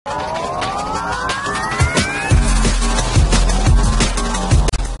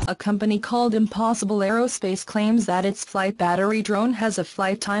A company called Impossible Aerospace claims that its flight battery drone has a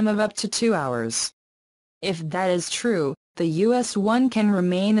flight time of up to 2 hours. If that is true, the US-1 can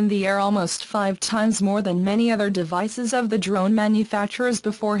remain in the air almost 5 times more than many other devices of the drone manufacturers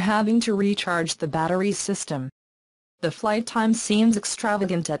before having to recharge the battery system. The flight time seems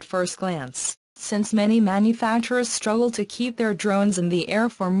extravagant at first glance, since many manufacturers struggle to keep their drones in the air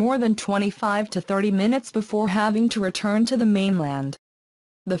for more than 25 to 30 minutes before having to return to the mainland.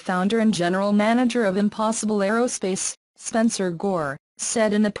 The founder and general manager of Impossible Aerospace, Gore,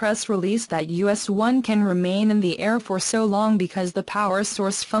 said in a press release that US-1 can remain in the air for so long because the power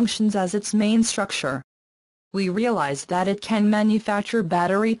source functions as its main structure. We realize that it can manufacture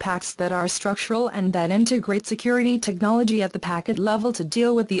battery packs that are structural and that integrate security technology at the packet level to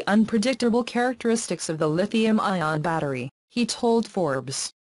deal with the unpredictable characteristics of the lithium-ion battery, he told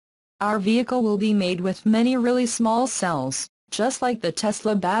Forbes. Our vehicle will be made with many really small cells, just like the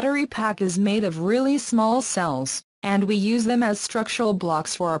Tesla battery pack is made of really small cells, and we use them as structural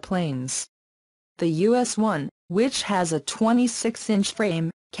blocks for our planes. The US-1, which has a 26-inch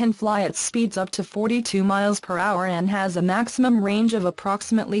frame, can fly at speeds up to 42 miles per hour and has a maximum range of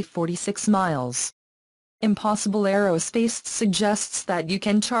approximately 46 miles. Impossible Aerospace suggests that you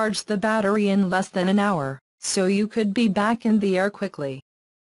can charge the battery in less than an hour, so you could be back in the air quickly.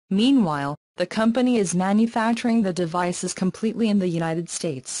 Meanwhile, the company is manufacturing the devices completely in the United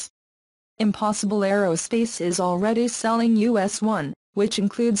States. Impossible Aerospace is already selling US-1, which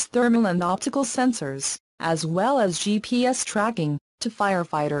includes thermal and optical sensors, as well as GPS tracking, to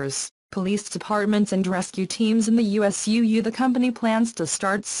firefighters, police departments and rescue teams in the US. The company plans to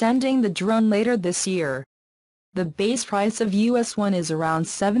start sending the drone later this year. The base price of US-1 is around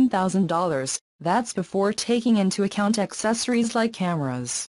 $7,000, that's before taking into account accessories like cameras,